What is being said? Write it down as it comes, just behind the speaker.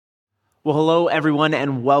Well, hello, everyone,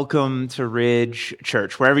 and welcome to Ridge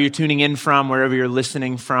Church. Wherever you're tuning in from, wherever you're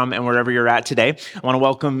listening from, and wherever you're at today, I want to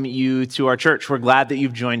welcome you to our church. We're glad that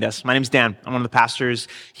you've joined us. My name's Dan. I'm one of the pastors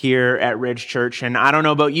here at Ridge Church, and I don't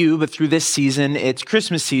know about you, but through this season, it's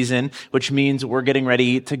Christmas season, which means we're getting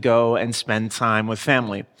ready to go and spend time with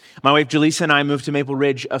family. My wife, Jaleesa, and I moved to Maple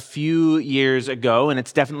Ridge a few years ago, and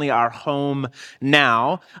it's definitely our home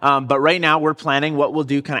now. But right now, we're planning what we'll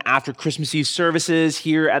do kind of after Christmas Eve services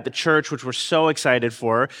here at the church, which we're so excited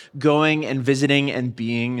for, going and visiting and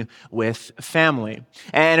being with family.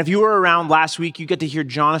 And if you were around last week, you get to hear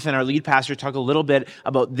Jonathan, our lead pastor, talk a little bit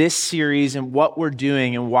about this series and what we're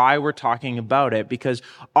doing and why we're talking about it, because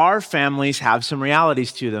our families have some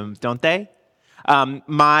realities to them, don't they?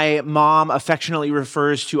 My mom affectionately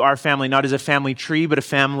refers to our family not as a family tree, but a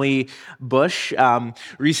family bush.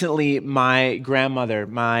 Recently, my grandmother,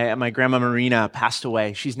 my grandma Marina, passed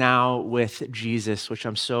away. She's now with Jesus, which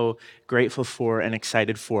I'm so grateful for and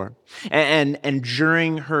excited for. And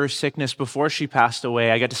during her sickness, before she passed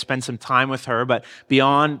away, I got to spend some time with her. But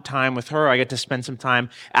beyond time with her, I got to spend some time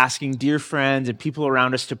asking dear friends and people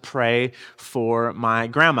around us to pray for my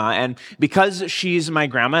grandma. And because she's my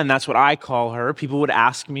grandma, and that's what I call her, people would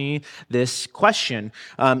ask me this question.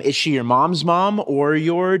 Is she your mom's mom or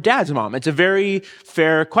your dad's mom? It's a very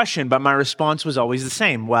fair question, but my response was always the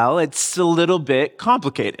same. Well, it's a little bit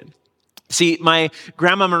complicated. See, my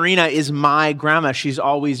grandma Marina is my grandma. She's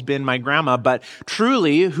always been my grandma, but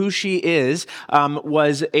truly who she is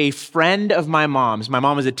was a friend of my mom's. My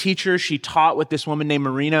mom was a teacher. She taught with this woman named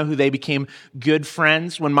Marina, who they became good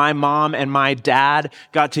friends. When my mom and my dad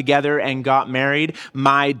got together and got married,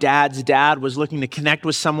 my dad's dad was looking to connect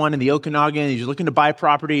with someone in the Okanagan. He was looking to buy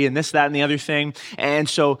property and this, that, and the other thing. And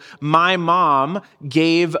so my mom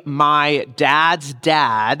gave my dad's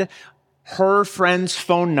dad her friend's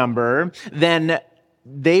phone number, then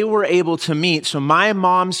they were able to meet. So my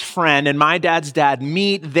mom's friend and my dad's dad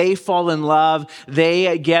meet, they fall in love,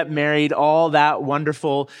 they get married, all that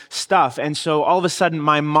wonderful stuff. And so all of a sudden,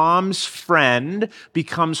 my mom's friend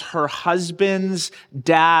becomes her husband's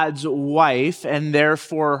dad's wife and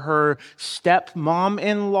therefore her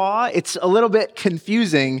stepmom-in-law. It's a little bit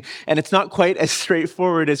confusing and it's not quite as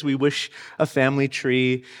straightforward as we wish a family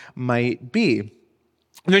tree might be.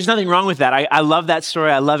 There's nothing wrong with that. I love that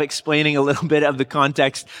story. I love explaining a little bit of the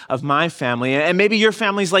context of my family. And maybe your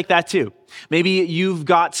family's like that too. Maybe you've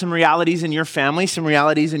got some realities in your family, some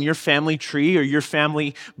realities in your family tree or your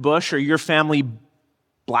family bush or your family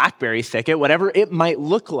blackberry thicket, whatever it might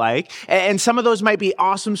look like. And some of those might be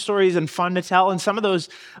awesome stories and fun to tell, and some of those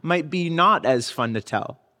might be not as fun to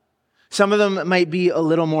tell. Some of them might be a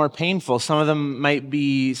little more painful. Some of them might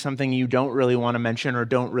be something you don't really want to mention or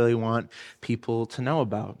don't really want people to know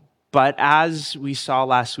about. But as we saw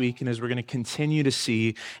last week, and as we're going to continue to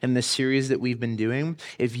see in this series that we've been doing,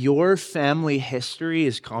 if your family history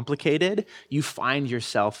is complicated, you find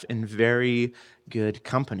yourself in very good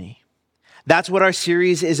company. That's what our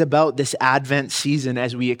series is about this Advent season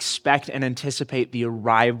as we expect and anticipate the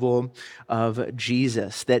arrival of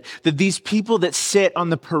Jesus. That these people that sit on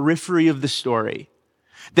the periphery of the story,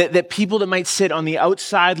 that people that might sit on the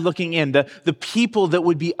outside looking in, the people that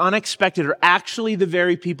would be unexpected are actually the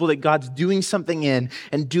very people that God's doing something in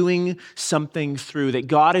and doing something through. That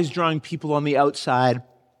God is drawing people on the outside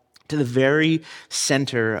to the very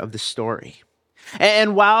center of the story.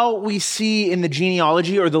 And while we see in the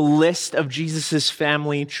genealogy or the list of Jesus'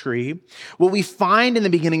 family tree, what we find in the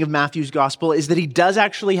beginning of Matthew's gospel is that he does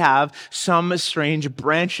actually have some strange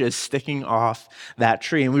branches sticking off that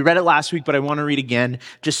tree. And we read it last week, but I want to read again,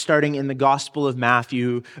 just starting in the Gospel of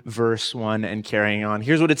Matthew, verse 1 and carrying on.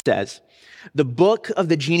 Here's what it says. The book of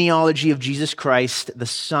the genealogy of Jesus Christ, the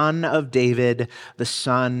son of David, the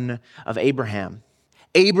son of Abraham.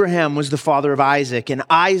 Abraham was the father of Isaac, and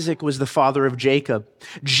Isaac was the father of Jacob.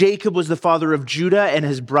 Jacob was the father of Judah and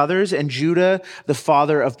his brothers, and Judah the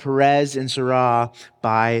father of Perez and Zerah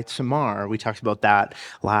by Tamar. We talked about that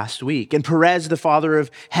last week. And Perez the father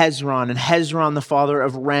of Hezron, and Hezron the father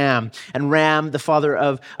of Ram, and Ram the father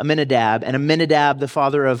of Amminadab, and Amminadab the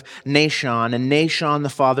father of Nahshon, and Nahshon the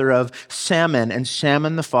father of Salmon, and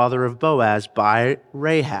Salmon the father of Boaz by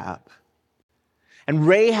Rahab. And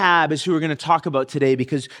Rahab is who we're going to talk about today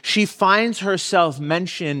because she finds herself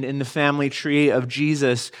mentioned in the family tree of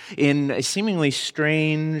Jesus in a seemingly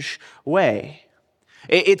strange way.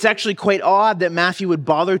 It's actually quite odd that Matthew would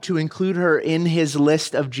bother to include her in his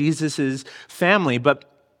list of Jesus's family. But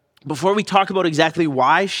before we talk about exactly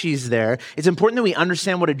why she's there, it's important that we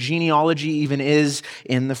understand what a genealogy even is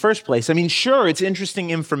in the first place. I mean, sure, it's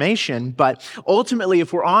interesting information, but ultimately,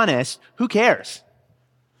 if we're honest, who cares?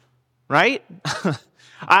 Right?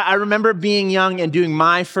 I remember being young and doing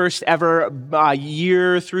my first ever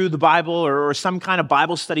year through the Bible or some kind of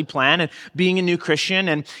Bible study plan and being a new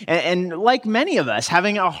Christian. And like many of us,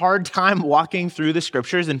 having a hard time walking through the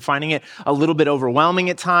scriptures and finding it a little bit overwhelming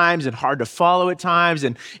at times and hard to follow at times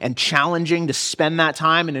and challenging to spend that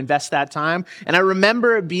time and invest that time. And I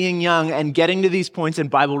remember being young and getting to these points in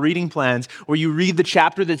Bible reading plans where you read the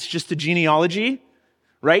chapter that's just a genealogy,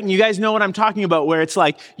 right? And you guys know what I'm talking about, where it's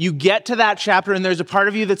like you get to that chapter and there's a part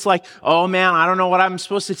of you that's like, oh man, I don't know what I'm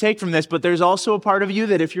supposed to take from this. But there's also a part of you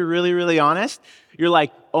that if you're really, really honest, you're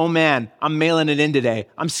like, oh man, I'm mailing it in today.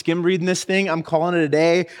 I'm skim reading this thing. I'm calling it a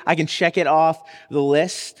day. I can check it off the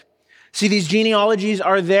list. See, these genealogies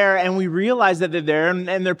are there and we realize that they're there and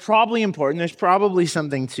they're probably important. There's probably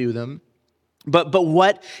something to them. But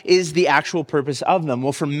what is the actual purpose of them?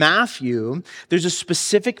 Well, for Matthew, there's a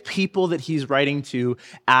specific people that he's writing to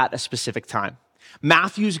at a specific time.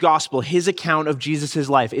 Matthew's gospel, his account of Jesus'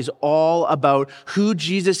 life, is all about who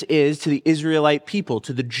Jesus is to the Israelite people,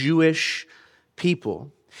 to the Jewish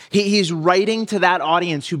people. He's writing to that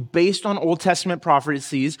audience who, based on Old Testament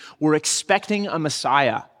prophecies, were expecting a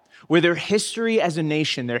Messiah, where their history as a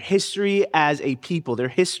nation, their history as a people, their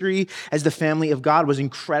history as the family of God was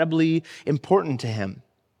incredibly important to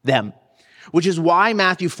them, which is why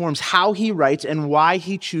Matthew forms how he writes and why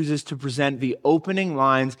he chooses to present the opening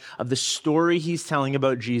lines of the story he's telling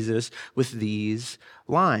about Jesus with these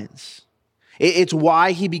lines. It's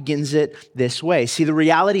why he begins it this way. See, the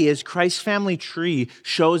reality is Christ's family tree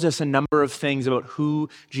shows us a number of things about who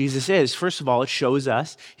Jesus is. First of all, it shows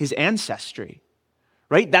us his ancestry.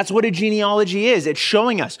 Right? That's what a genealogy is. It's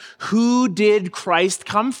showing us who did Christ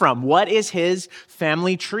come from? What is his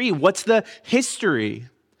family tree? What's the history?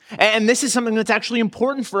 And this is something that's actually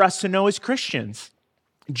important for us to know as Christians.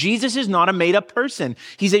 Jesus is not a made-up person.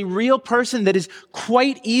 He's a real person that is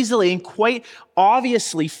quite easily and quite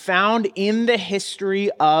obviously found in the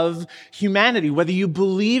history of humanity. Whether you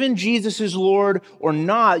believe in Jesus as Lord or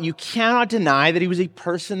not, you cannot deny that he was a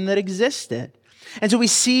person that existed. And so we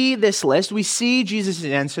see this list, we see Jesus'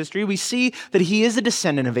 ancestry, we see that he is a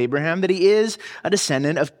descendant of Abraham, that he is a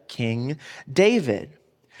descendant of King David.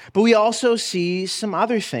 But we also see some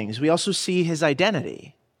other things. We also see his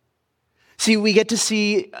identity. See, we get to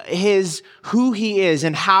see who he is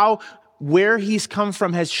and how where he's come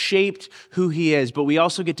from has shaped who he is, but we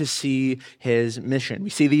also get to see his mission.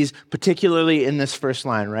 We see these particularly in this first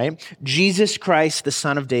line, right? Jesus Christ, the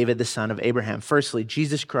son of David, the son of Abraham. Firstly,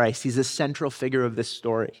 Jesus Christ, he's the central figure of this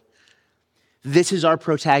story. This is our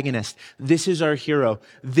protagonist. This is our hero.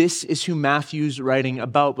 This is who Matthew's writing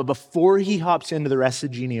about. But before he hops into the rest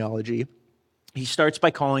of the genealogy, he starts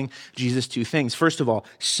by calling Jesus two things. First of all,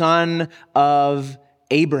 son of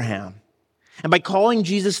Abraham. And by calling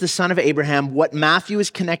Jesus the son of Abraham, what Matthew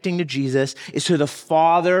is connecting to Jesus is to the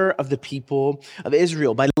father of the people of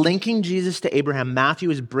Israel. By linking Jesus to Abraham,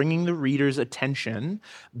 Matthew is bringing the reader's attention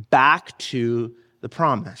back to the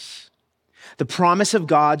promise of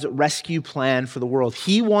God's rescue plan for the world.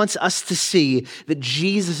 He wants us to see that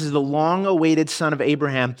Jesus is the long-awaited son of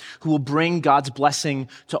Abraham who will bring God's blessing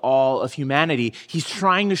to all of humanity. He's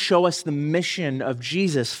trying to show us the mission of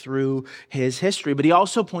Jesus through his history, but he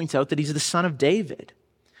also points out that he's the son of David.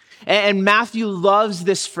 And Matthew loves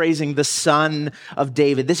this phrasing, the son of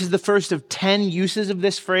David. This is the first of 10 uses of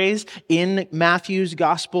this phrase in Matthew's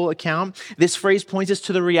gospel account. This phrase points us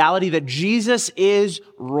to the reality that Jesus is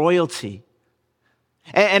royalty.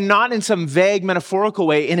 And not in some vague metaphorical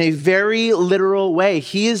way, in a very literal way.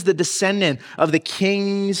 He is the descendant of the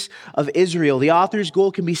kings of Israel. The author's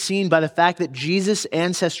goal can be seen by the fact that Jesus'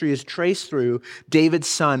 ancestry is traced through David's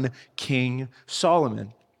son, King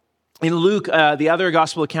Solomon. In Luke, the other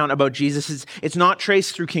gospel account about Jesus, it's not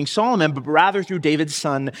traced through King Solomon, but rather through David's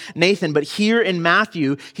son, Nathan. But here in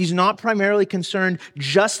Matthew, he's not primarily concerned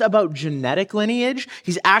just about genetic lineage.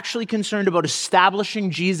 He's actually concerned about establishing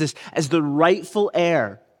Jesus as the rightful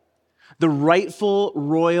heir, the rightful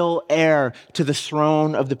royal heir to the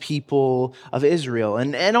throne of the people of Israel.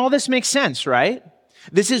 And all this makes sense, right?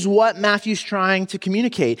 This is what Matthew's trying to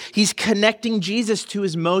communicate. He's connecting Jesus to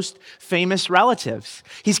his most famous relatives.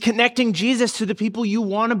 He's connecting Jesus to the people you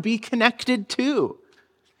want to be connected to.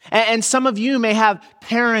 And some of you may have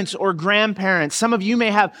parents or grandparents. Some of you may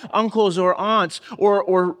have uncles or aunts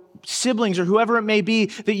or siblings or whoever it may be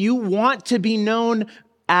that you want to be known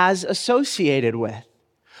as associated with.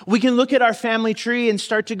 We can look at our family tree and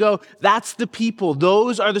start to go, that's the people.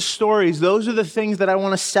 Those are the stories. Those are the things that I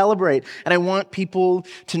want to celebrate and I want people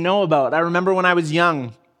to know about. I remember when I was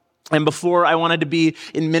young, And before I wanted to be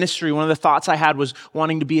in ministry, one of the thoughts I had was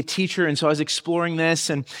wanting to be a teacher. And so I was exploring this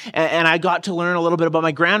and I got to learn a little bit about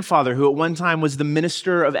my grandfather, who at one time was the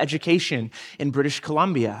Minister of Education in British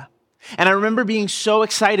Columbia. And I remember being so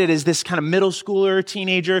excited as this kind of middle schooler,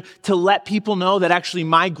 teenager, to let people know that actually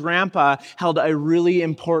my grandpa held a really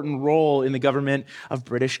important role in the government of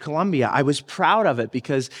British Columbia. I was proud of it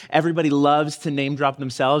because everybody loves to name drop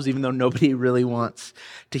themselves, even though nobody really wants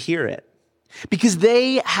to hear it. Because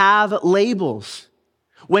they have labels.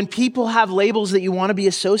 When people have labels that you want to be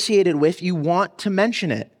associated with, you want to mention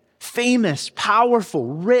it. Famous, powerful,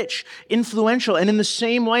 rich, influential. And in the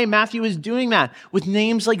same way, Matthew is doing that with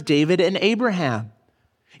names like David and Abraham.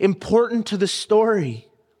 Important to the story.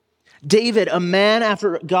 David, a man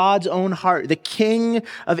after God's own heart, the king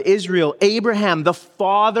of Israel. Abraham, the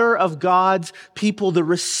father of God's people, the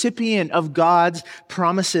recipient of God's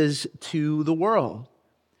promises to the world.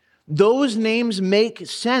 Those names make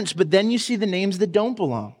sense, but then you see the names that don't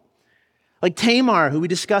belong. Like Tamar, who we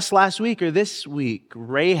discussed last week or this week,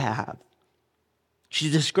 Rahab.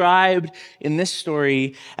 She's described in this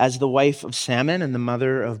story as the wife of Salmon and the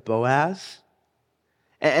mother of Boaz.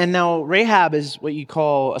 And now Rahab is what you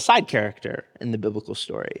call a side character in the biblical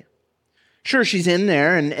story. Sure, she's in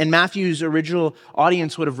there, and Matthew's original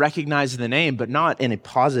audience would have recognized the name, but not in a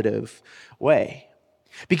positive way.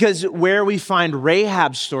 Because where we find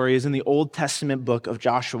Rahab's story is in the Old Testament book of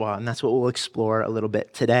Joshua, and that's what we'll explore a little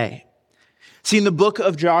bit today. See, in the book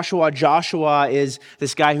of Joshua, Joshua is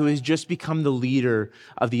this guy who has just become the leader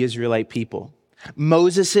of the Israelite people.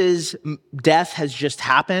 Moses' death has just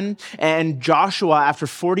happened, and Joshua, after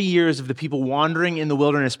 40 years of the people wandering in the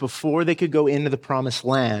wilderness before they could go into the promised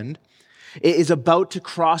land, is about to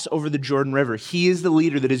cross over the Jordan River. He is the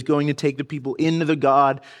leader that is going to take the people into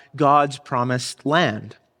God's promised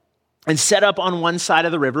land. And set up on one side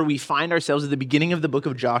of the river, we find ourselves at the beginning of the book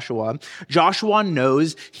of Joshua. Joshua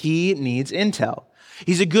knows he needs intel.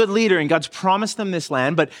 He's a good leader, and God's promised them this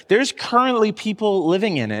land, but there's currently people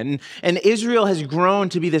living in it. And Israel has grown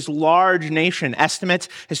to be this large nation. Estimates,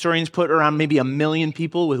 historians put around maybe 1 million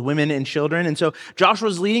people with women and children. And so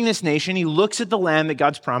Joshua's leading this nation. He looks at the land that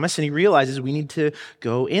God's promised, and he realizes we need to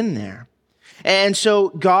go in there. And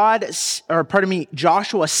so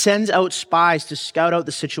Joshua sends out spies to scout out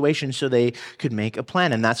the situation so they could make a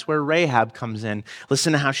plan. And that's where Rahab comes in.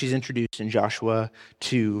 Listen to how she's introduced in Joshua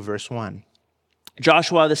 2, verse 1.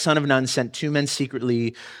 Joshua, the son of Nun, sent 2 men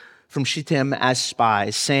secretly from Shittim as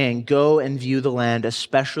spies, saying, "Go and view the land,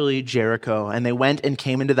 especially Jericho." And they went and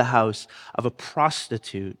came into the house of a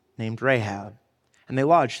prostitute named Rahab, and they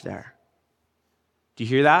lodged there. Do you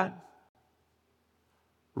hear that?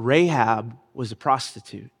 Rahab was a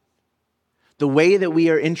prostitute. The way that we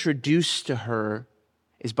are introduced to her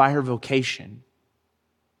is by her vocation.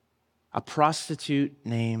 A prostitute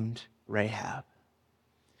named Rahab.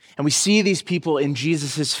 And we see these people in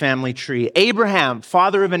Jesus' family tree. Abraham,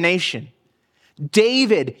 father of a nation.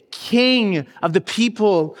 David, king of the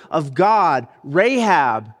people of God.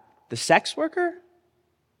 Rahab, the sex worker?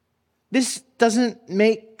 This doesn't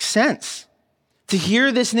make sense. To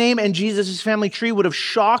hear this name and Jesus' family tree would have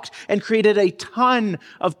shocked and created a ton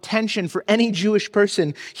of tension for any Jewish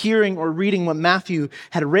person hearing or reading what Matthew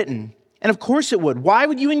had written. And of course it would. Why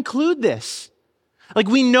would you include this? Like,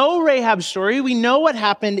 we know Rahab's story. We know what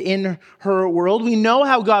happened in her world. We know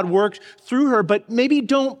how God worked through her, but maybe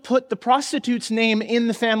don't put the prostitute's name in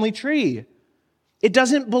the family tree. It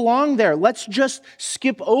doesn't belong there. Let's just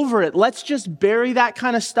skip over it. Let's just bury that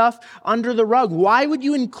kind of stuff under the rug. Why would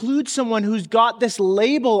you include someone who's got this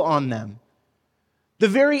label on them? The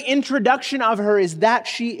very introduction of her is that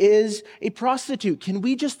she is a prostitute. Can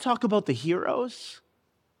we just talk about the heroes?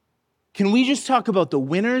 Can we just talk about the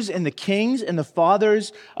winners and the kings and the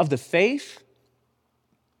fathers of the faith?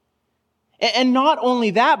 And not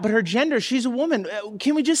only that, but her gender, she's a woman.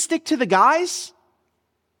 Can we just stick to the guys?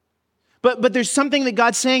 But there's something that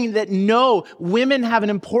God's saying that no, women have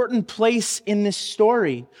an important place in this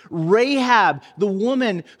story. Rahab, the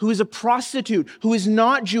woman who is a prostitute, who is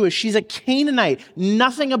not Jewish, she's a Canaanite.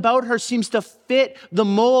 Nothing about her seems to fit the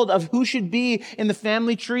mold of who should be in the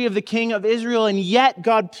family tree of the king of Israel, and yet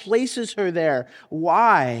God places her there.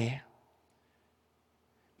 Why?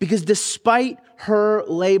 Because despite her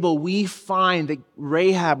label, we find that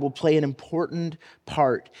Rahab will play an important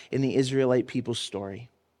part in the Israelite people's story.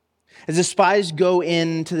 As the spies go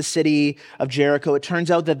into the city of Jericho, it turns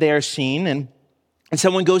out that they are seen, and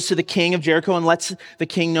someone goes to the king of Jericho and lets the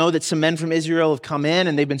king know that some men from Israel have come in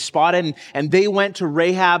and they've been spotted, and they went to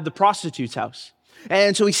Rahab the prostitute's house.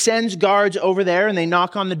 And so he sends guards over there and they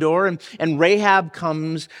knock on the door and Rahab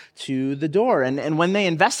comes to the door. And when they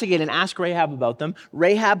investigate and ask Rahab about them,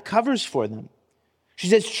 Rahab covers for them. She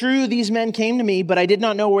says, "True, these men came to me, but I did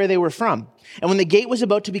not know where they were from. And when the gate was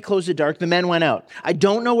about to be closed at dark, the men went out. I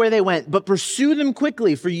don't know where they went, but pursue them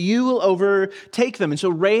quickly, for you will overtake them." And so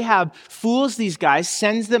Rahab fools these guys,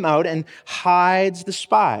 sends them out, and hides the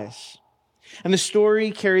spies. And the story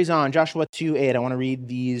carries on. Joshua 2:8, I want to read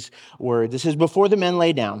these words. It says, "Before the men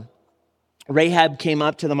lay down, Rahab came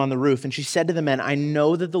up to them on the roof, and she said to the men, 'I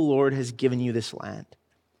know that the Lord has given you this land,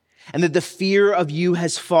 and that the fear of you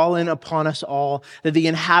has fallen upon us all, that the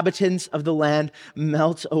inhabitants of the land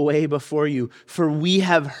melt away before you. For we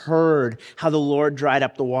have heard how the Lord dried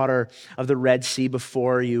up the water of the Red Sea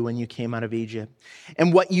before you when you came out of Egypt,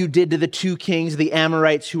 and what you did to the two kings, the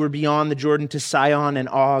Amorites who were beyond the Jordan, to Sihon and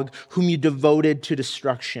Og, whom you devoted to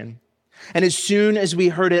destruction. And as soon as we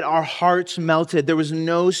heard it, our hearts melted. There was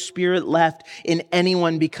no spirit left in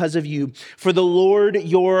anyone because of you. For the Lord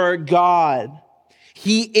your God,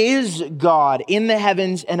 He is God in the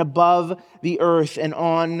heavens and above the earth and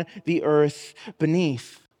on the earth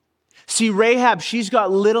beneath." See, Rahab, she's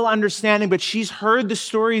got little understanding, but she's heard the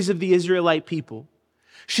stories of the Israelite people.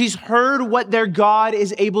 She's heard what their God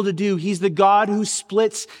is able to do. He's the God who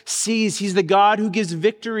splits seas. He's the God who gives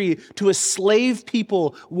victory to a slave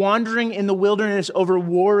people wandering in the wilderness over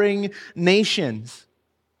warring nations.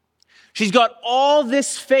 She's got all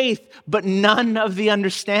this faith, but none of the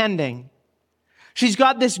understanding. She's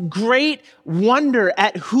got this great wonder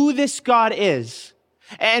at who this God is.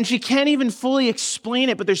 And she can't even fully explain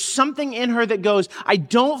it, but there's something in her that goes, "I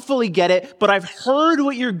don't fully get it, but I've heard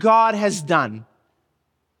what your God has done.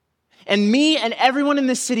 And me and everyone in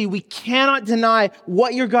this city, we cannot deny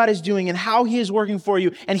what your God is doing and how He is working for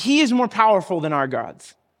you. And He is more powerful than our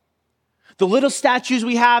gods. The little statues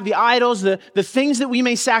we have, the idols, the things that we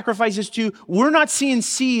may sacrifice us to, we're not seeing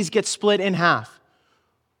seas get split in half.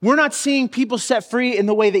 We're not seeing people set free in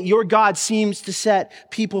the way that your God seems to set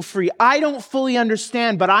people free. I don't fully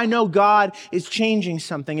understand, but I know God is changing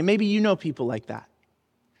something." And maybe you know people like that.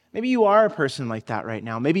 Maybe you are a person like that right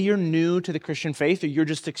now. Maybe you're new to the Christian faith or you're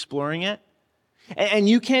just exploring it. And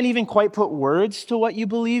you can't even quite put words to what you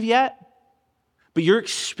believe yet, but you're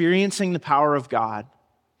experiencing the power of God.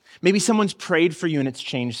 Maybe someone's prayed for you and it's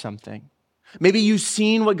changed something. Maybe you've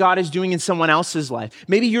seen what God is doing in someone else's life.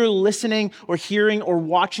 Maybe you're listening or hearing or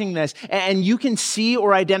watching this and you can see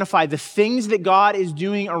or identify the things that God is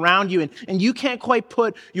doing around you and you can't quite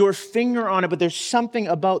put your finger on it, but there's something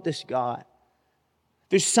about this God.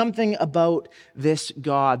 There's something about this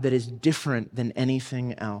God that is different than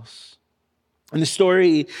anything else. And the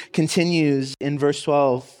story continues in verse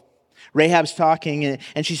 12. Rahab's talking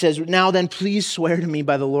and she says, "Now then, please swear to me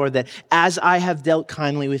by the Lord that as I have dealt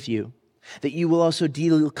kindly with you, that you will also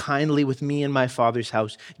deal kindly with me and my father's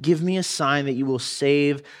house. Give me a sign that you will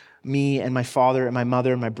save me and my father and my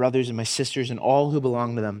mother and my brothers and my sisters and all who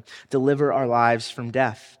belong to them. Deliver our lives from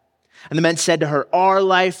death." And the men said to her, "Our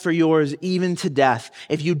life for yours, even to death.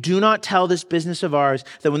 If you do not tell this business of ours,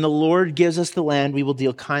 that when the Lord gives us the land, we will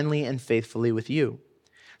deal kindly and faithfully with you."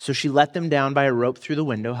 So she let them down by a rope through the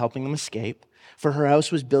window, helping them escape. For her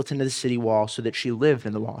house was built into the city wall so that she lived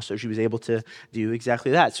in the wall. So she was able to do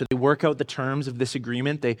exactly that. So they work out the terms of this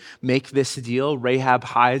agreement. They make this deal. Rahab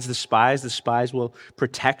hides the spies. The spies will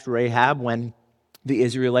protect Rahab when the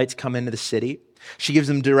Israelites come into the city. She gives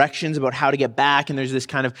them directions about how to get back. And there's this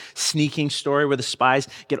kind of sneaking story where the spies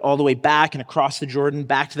get all the way back and across the Jordan,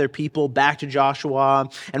 back to their people, back to Joshua.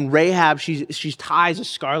 And Rahab, she ties a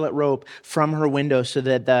scarlet rope from her window so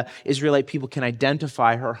that the Israelite people can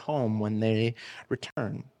identify her home when they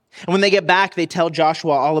return. And when they get back, they tell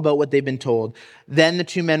Joshua all about what they've been told. Then the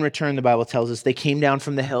two men returned, the Bible tells us. They came down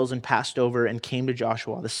from the hills and passed over and came to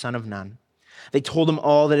Joshua, the son of Nun. They told him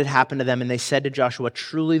all that had happened to them, and they said to Joshua,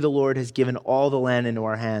 "Truly the Lord has given all the land into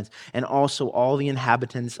our hands, and also all the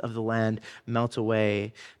inhabitants of the land melt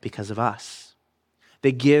away because of us."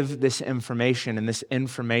 They give this information, and this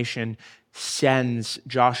information sends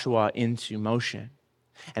Joshua into motion.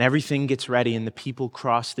 And everything gets ready, and the people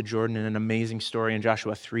cross the Jordan in an amazing story in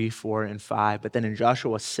Joshua 3, 4, and 5. But then in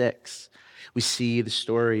Joshua 6, we see the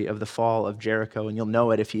story of the fall of Jericho, and you'll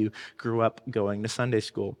know it if you grew up going to Sunday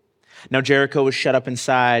school. Now Jericho was shut up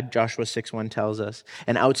inside, Joshua 6:1 tells us,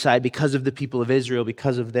 and outside because of the people of Israel,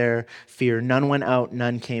 because of their fear. None went out,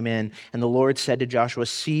 none came in. And the Lord said to Joshua,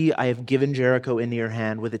 "See, I have given Jericho into your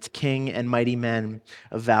hand with its king and mighty men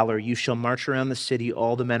of valor. You shall march around the city,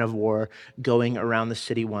 all the men of war, going around the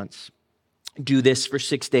city once. Do this for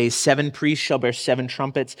 6 days. 7 priests shall bear 7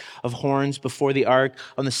 trumpets of horns before the ark.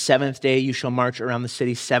 On the 7th day you shall march around the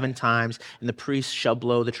city 7 times, and the priests shall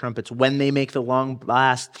blow the trumpets. When they make the long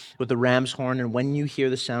blast with the ram's horn, and when you hear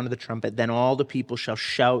the sound of the trumpet, then all the people shall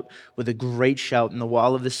shout with a great shout, and the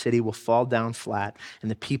wall of the city will fall down flat,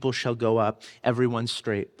 and the people shall go up, everyone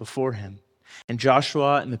straight before him. And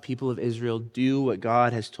Joshua and the people of Israel do what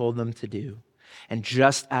God has told them to do. And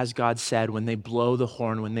just as God said, when they blow the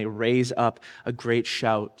horn, when they raise up a great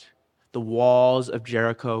shout, the walls of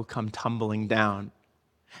Jericho come tumbling down.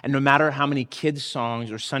 And no matter how many kids'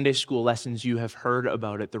 songs or Sunday school lessons you have heard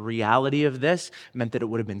about it, the reality of this meant that it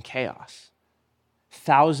would have been chaos.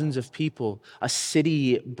 Thousands of people, a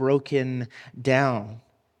city broken down.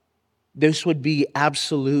 This would be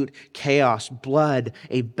absolute chaos, blood,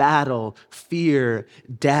 a battle, fear,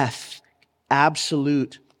 death,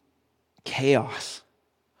 absolute chaos.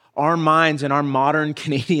 Our minds and our modern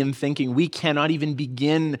Canadian thinking, we cannot even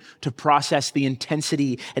begin to process the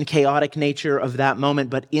intensity and chaotic nature of that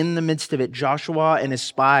moment. But in the midst of it, Joshua and his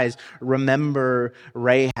spies remember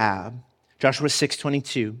Rahab. Joshua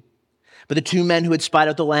 6:22. But the 2 men who had spied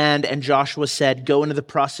out the land, and Joshua said, go into the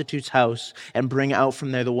prostitute's house and bring out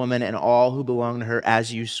from there the woman and all who belong to her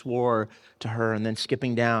as you swore to her. And then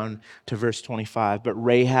skipping down to verse 25. But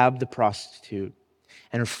Rahab the prostitute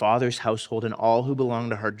and her father's household and all who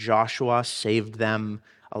belonged to her, Joshua saved them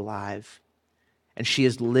alive. And she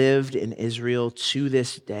has lived in Israel to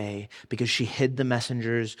this day because she hid the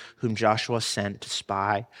messengers whom Joshua sent to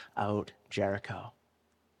spy out Jericho.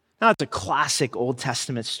 Now, it's a classic Old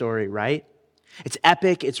Testament story, right? It's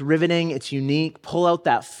epic, it's riveting, it's unique. Pull out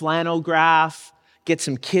that flannel graph, get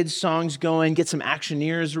some kids' songs going, get some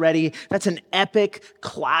actioneers ready. That's an epic,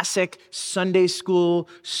 classic Sunday school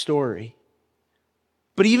story.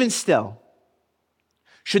 But even still,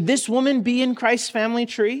 should this woman be in Christ's family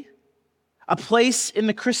tree? A place in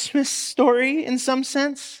the Christmas story in some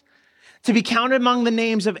sense? To be counted among the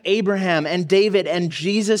names of Abraham and David and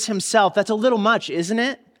Jesus himself, that's a little much, isn't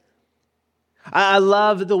it? I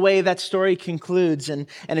love the way that story concludes, and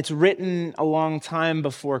it's written a long time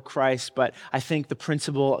before Christ, but I think the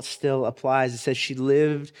principle still applies. It says she's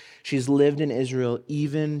lived in Israel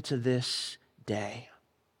even to this day.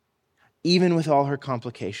 Even with all her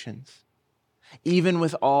complications, even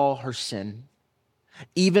with all her sin,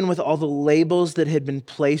 even with all the labels that had been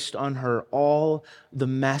placed on her, all the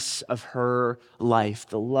mess of her life,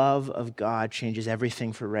 the love of God changes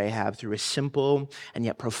everything for Rahab through a simple and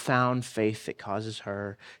yet profound faith that causes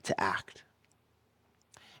her to act.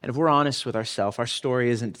 And if we're honest with ourselves, our story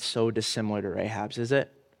isn't so dissimilar to Rahab's, is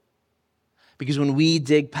it? Because when we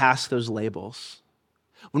dig past those labels,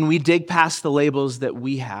 when we dig past the labels that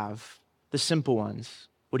we have, the simple ones.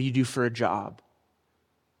 What do you do for a job?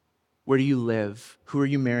 Where do you live? Who are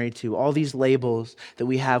you married to? All these labels that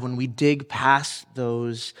we have, when we dig past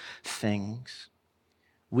those things,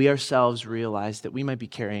 we ourselves realize that we might be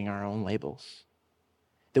carrying our own labels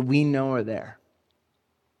that we know are there.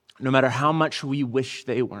 No matter how much we wish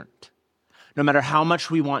they weren't. No matter how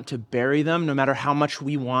much we want to bury them, no matter how much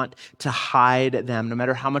we want to hide them, no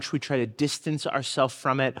matter how much we try to distance ourselves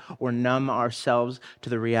from it or numb ourselves to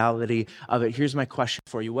the reality of it. Here's my question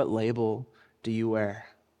for you. What label do you wear?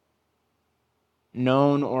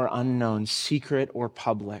 Known or unknown, secret or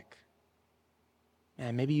public?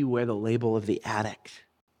 And maybe you wear the label of the addict,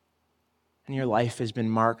 and your life has been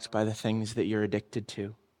marked by the things that you're addicted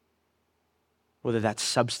to, whether that's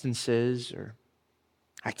substances or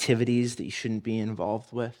activities that you shouldn't be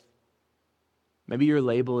involved with. Maybe your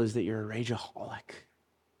label is that you're a rageaholic.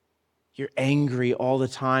 You're angry all the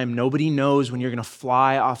time. Nobody knows when you're going to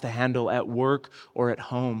fly off the handle at work or at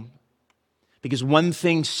home. Because one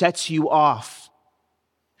thing sets you off,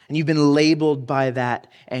 and you've been labeled by that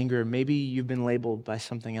anger. Maybe you've been labeled by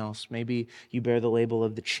something else. Maybe you bear the label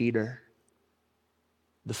of the cheater,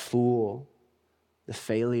 the fool, the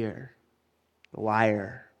failure, the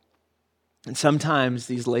liar. And sometimes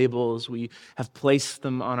these labels, we have placed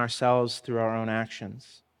them on ourselves through our own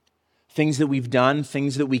actions. Things that we've done,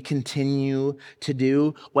 things that we continue to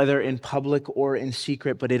do, whether in public or in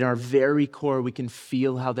secret, but in our very core, we can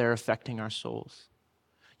feel how they're affecting our souls.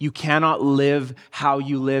 You cannot live how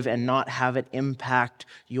you live and not have it impact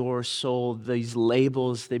your soul. These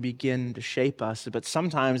labels, they begin to shape us, but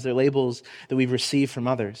sometimes they're labels that we've received from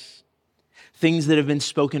others. Things that have been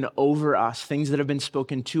spoken over us, things that have been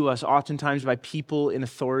spoken to us, oftentimes by people in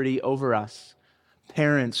authority over us,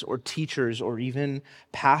 parents or teachers or even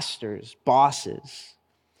pastors, bosses.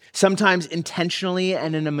 Sometimes intentionally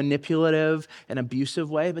and in a manipulative and abusive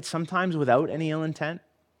way, but sometimes without any ill intent.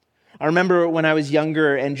 I remember when I was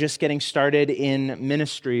younger and just getting started in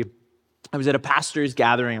ministry, I was at a pastor's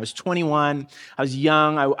gathering. I was 21. I was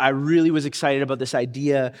young. I really was excited about this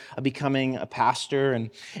idea of becoming a pastor.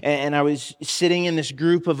 And I was sitting in this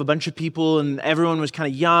group of a bunch of people, and everyone was kind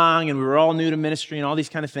of young, and we were all new to ministry and all these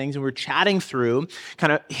kind of things. And we were chatting through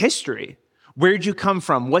kind of history. Where'd you come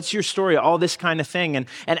from? What's your story? All this kind of thing. And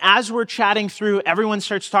as we're chatting through, everyone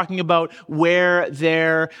starts talking about where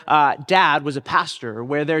their dad was a pastor, or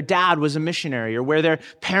where their dad was a missionary, or where their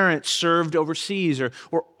parents served overseas,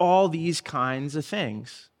 or all these kinds of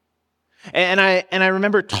things. And I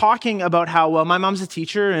remember talking about how, well, my mom's a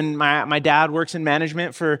teacher, and my dad works in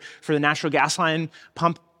management for the natural gas line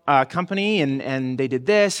pump company, and they did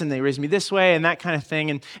this, and they raised me this way, and that kind of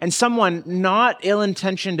thing. And someone, not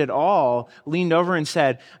ill-intentioned at all, leaned over and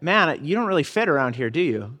said, "Man, you don't really fit around here, do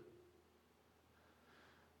you?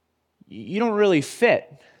 You don't really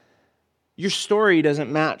fit. Your story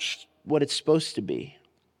doesn't match what it's supposed to be."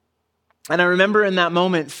 And I remember in that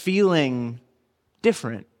moment feeling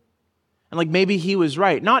different. And like maybe he was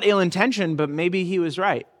right. Not ill-intentioned, but maybe he was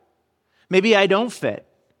right. Maybe I don't fit.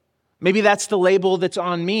 Maybe that's the label that's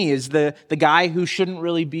on me, is the guy who shouldn't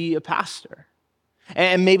really be a pastor.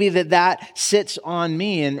 And maybe that sits on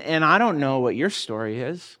me, and I don't know what your story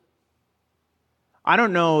is. I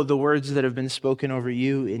don't know the words that have been spoken over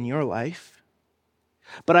you in your life.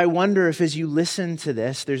 But I wonder if as you listen to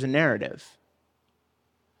this, there's a narrative.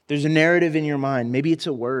 There's a narrative in your mind. Maybe it's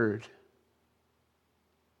a word.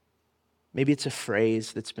 Maybe it's a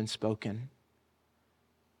phrase that's been spoken.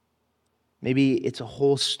 Maybe it's a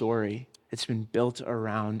whole story that's been built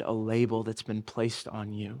around a label that's been placed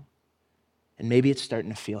on you. And maybe it's starting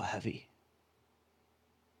to feel heavy.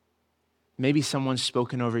 Maybe someone's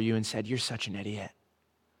spoken over you and said, "You're such an idiot.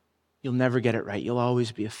 You'll never get it right. You'll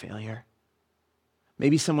always be a failure."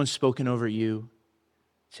 Maybe someone's spoken over you,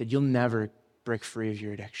 said, "You'll never break free of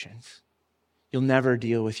your addictions. You'll never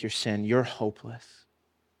deal with your sin. You're hopeless."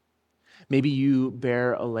 Maybe you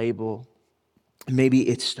bear a label. Maybe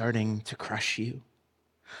it's starting to crush you.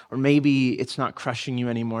 Or maybe it's not crushing you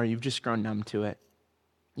anymore. You've just grown numb to it.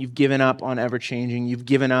 You've given up on ever changing. You've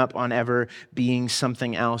given up on ever being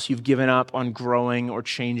something else. You've given up on growing or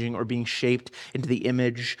changing or being shaped into the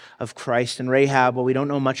image of Christ. And Rahab, well, we don't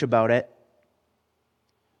know much about it.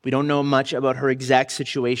 We don't know much about her exact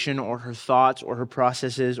situation or her thoughts or her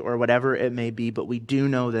processes or whatever it may be, but we do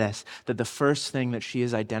know this, that the first thing that she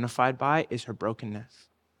is identified by is her brokenness.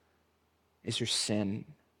 Is her sin,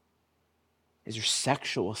 is her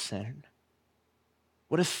sexual sin.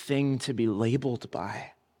 What a thing to be labeled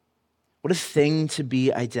by. What a thing to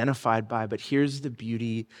be identified by. But here's the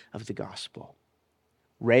beauty of the gospel.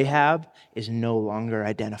 Rahab is no longer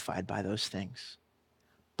identified by those things,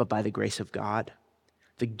 but by the grace of God,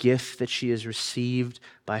 the gift that she has received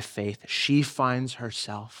by faith. She finds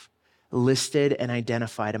herself listed and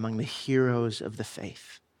identified among the heroes of the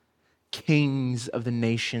faith, kings of the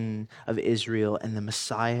nation of Israel, and the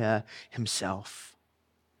Messiah himself.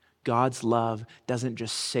 God's love doesn't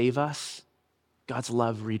just save us, God's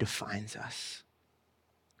love redefines us.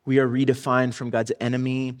 We are redefined from God's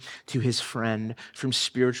enemy to his friend, from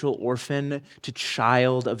spiritual orphan to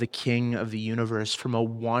child of the King of the universe, from a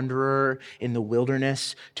wanderer in the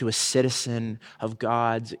wilderness to a citizen of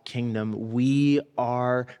God's kingdom. We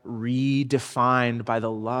are redefined by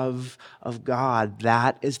the love of God.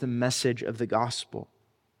 That is the message of the gospel.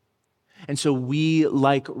 And so we,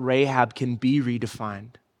 like Rahab, can be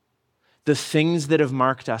redefined. The things that have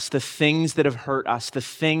marked us, the things that have hurt us, the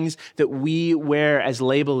things that we wear as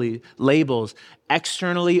labels,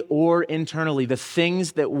 externally or internally, the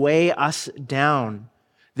things that weigh us down,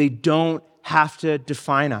 they don't have to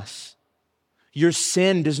define us. Your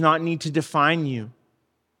sin does not need to define you.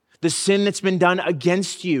 The sin that's been done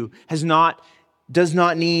against you does not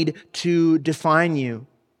need to define you.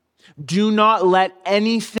 Do not let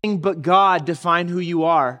anything but God define who you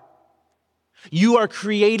are. You are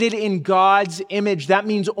created in God's image. That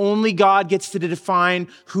means only God gets to define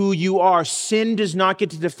who you are. Sin does not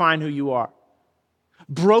get to define who you are.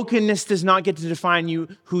 Brokenness does not get to define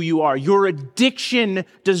who you are. Your addiction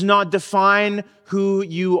does not define who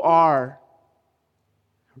you are.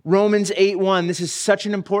 Romans 8:1, this is such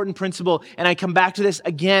an important principle, and I come back to this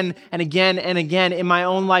again and again and again in my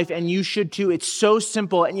own life, and you should too. It's so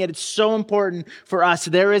simple, and yet it's so important for us.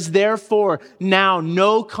 There is therefore now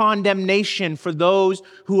no condemnation for those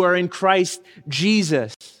who are in Christ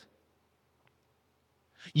Jesus.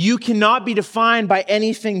 You cannot be defined by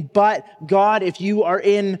anything but God if you are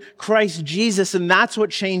in Christ Jesus, and that's what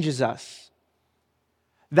changes us.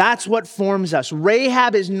 That's what forms us.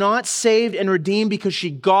 Rahab is not saved and redeemed because she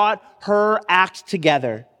got her act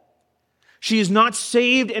together. She is not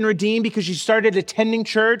saved and redeemed because she started attending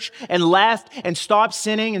church and left and stopped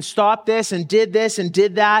sinning and stopped this and did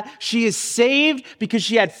that. She is saved because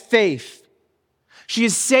she had faith. She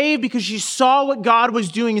is saved because she saw what God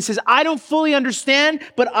was doing and says, I don't fully understand,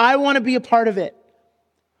 but I want to be a part of it.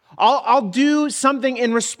 I'll do something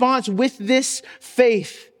in response with this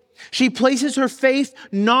faith. She places her faith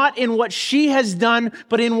not in what she has done,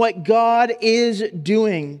 but in what God is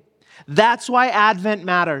doing. That's why Advent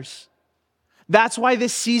matters. That's why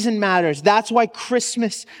this season matters. That's why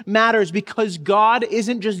Christmas matters, because God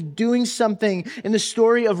isn't just doing something in the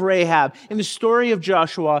story of Rahab, in the story of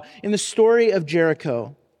Joshua, in the story of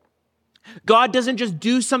Jericho. God doesn't just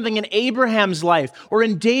do something in Abraham's life or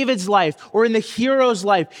in David's life or in the hero's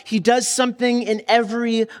life. He does something in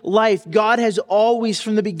every life. God has always,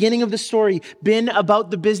 from the beginning of the story, been about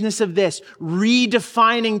the business of this,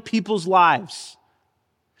 redefining people's lives.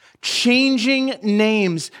 Changing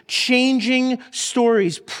names, changing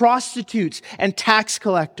stories, prostitutes and tax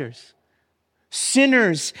collectors,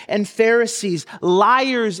 sinners and Pharisees,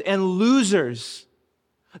 liars and losers,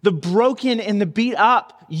 the broken and the beat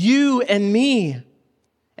up, you and me.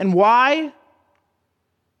 And why?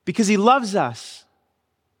 Because he loves us.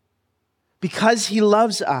 Because he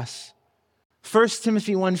loves us. 1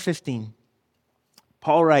 Timothy 1:15.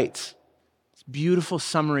 Paul writes, it's a beautiful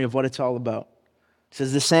summary of what it's all about. It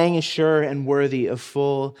says, the saying is sure and worthy of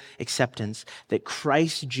full acceptance, that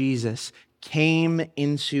Christ Jesus came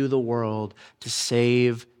into the world to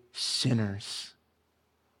save sinners.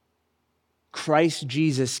 Christ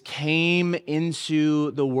Jesus came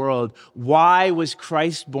into the world. Why was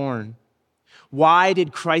Christ born? Why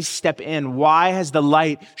did Christ step in? Why has the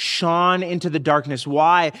light shone into the darkness?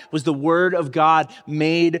 Why was the Word of God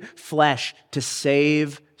made flesh? To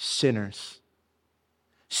save sinners.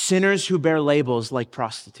 Sinners who bear labels like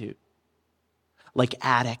prostitute, like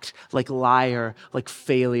addict, like liar, like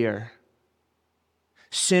failure.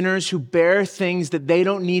 Sinners who bear things that they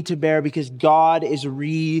don't need to bear because God is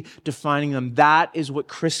redefining them. That is what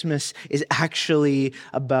Christmas is actually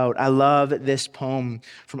about. I love this poem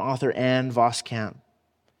from author Anne Voskamp.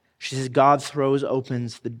 She says, God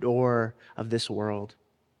opens the door of this world,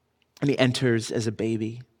 and he enters as a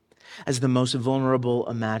baby, as the most vulnerable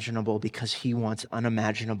imaginable, because he wants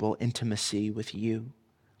unimaginable intimacy with you.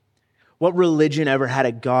 What religion ever had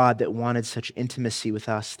a God that wanted such intimacy with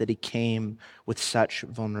us, that he came with such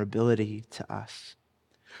vulnerability to us?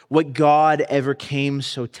 What God ever came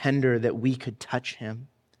so tender that we could touch him,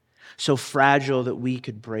 so fragile that we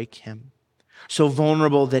could break him, so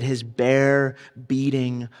vulnerable that his bare,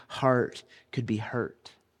 beating heart could be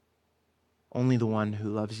hurt? Only the one who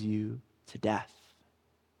loves you to death.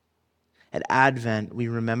 At Advent, we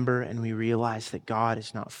remember and we realize that God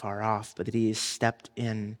is not far off, but that he has stepped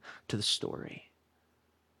in to the story.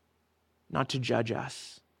 Not to judge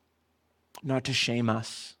us, not to shame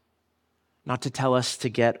us, not to tell us to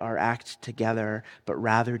get our act together, but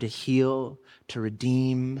rather to heal, to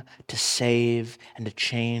redeem, to save, and to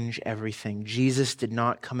change everything. Jesus did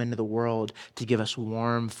not come into the world to give us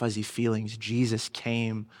warm, fuzzy feelings. Jesus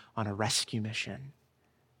came on a rescue mission.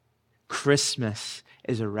 Christmas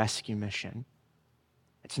is a rescue mission.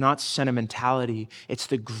 It's not sentimentality. It's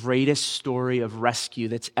the greatest story of rescue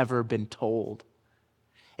that's ever been told.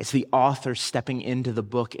 It's the author stepping into the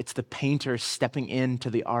book. It's the painter stepping into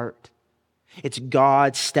the art. It's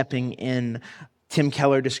God stepping in. Tim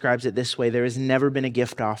Keller describes it this way: there has never been a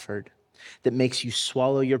gift offered that makes you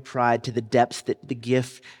swallow your pride to the depths that the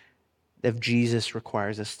gift of Jesus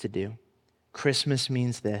requires us to do. Christmas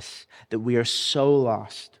means this, that we are so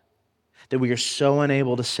lost, that we are so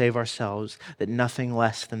unable to save ourselves, that nothing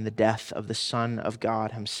less than the death of the Son of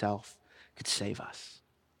God himself could save us.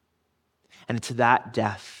 And it's that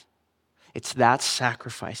death, it's that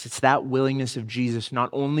sacrifice, it's that willingness of Jesus not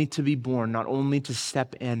only to be born, not only to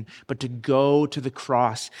step in, but to go to the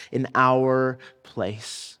cross in our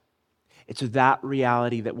place. It's that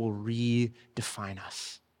reality that will redefine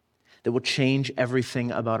us, that will change everything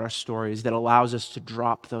about our stories, that allows us to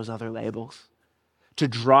drop those other labels, to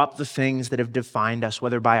drop the things that have defined us,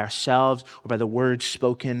 whether by ourselves or by the words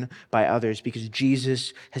spoken by others, because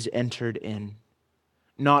Jesus has entered in,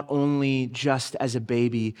 not only just as a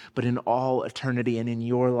baby, but in all eternity and in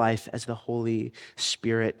your life as the Holy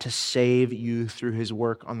Spirit, to save you through his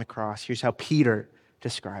work on the cross. Here's how Peter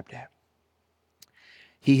described it.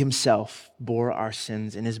 He himself bore our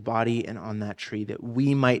sins in his body and on that tree, that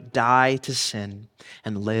we might die to sin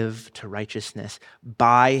and live to righteousness.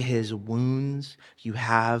 By his wounds you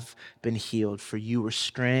have been healed, for you were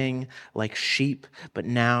straying like sheep, but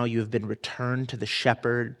now you have been returned to the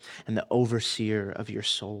shepherd and the overseer of your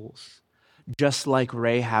souls. Just like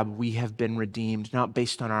Rahab, we have been redeemed, not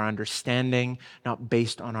based on our understanding, not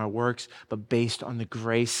based on our works, but based on the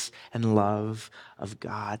grace and love of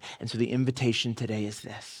God. And so the invitation today is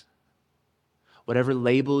this. Whatever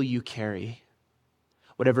label you carry,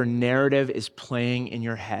 whatever narrative is playing in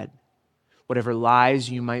your head, whatever lies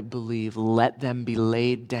you might believe, let them be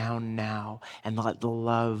laid down now and let the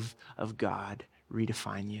love of God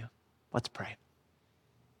redefine you. Let's pray.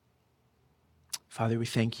 Father, we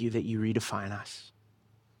thank you that you redefine us.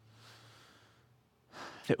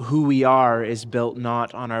 That who we are is built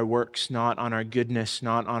not on our works, not on our goodness,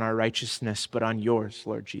 not on our righteousness, but on yours,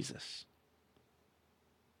 Lord Jesus.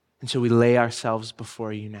 And so we lay ourselves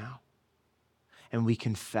before you now, and we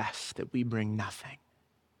confess that we bring nothing,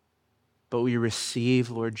 but we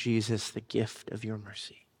receive, Lord Jesus, the gift of your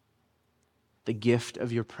mercy, the gift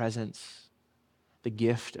of your presence, the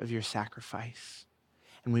gift of your sacrifice.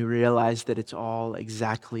 And we realize that it's all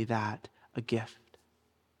exactly that, a gift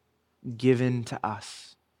given to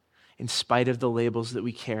us in spite of the labels that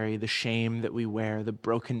we carry, the shame that we wear, the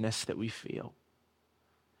brokenness that we feel.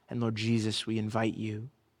 And Lord Jesus, we invite you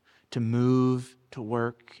to move, to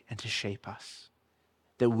work, and to shape us,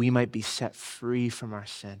 that we might be set free from our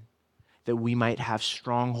sin, that we might have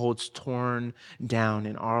strongholds torn down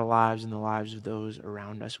in our lives and the lives of those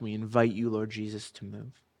around us. We invite you, Lord Jesus, to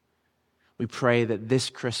move. We pray that this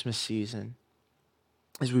Christmas season,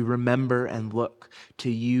 as we remember and look to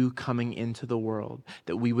you coming into the world,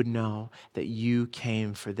 that we would know that you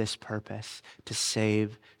came for this purpose, to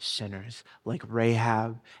save sinners like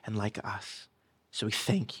Rahab and like us. So we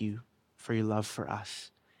thank you for your love for us.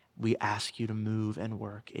 We ask you to move and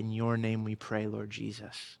work. In your name we pray, Lord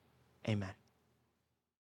Jesus. Amen.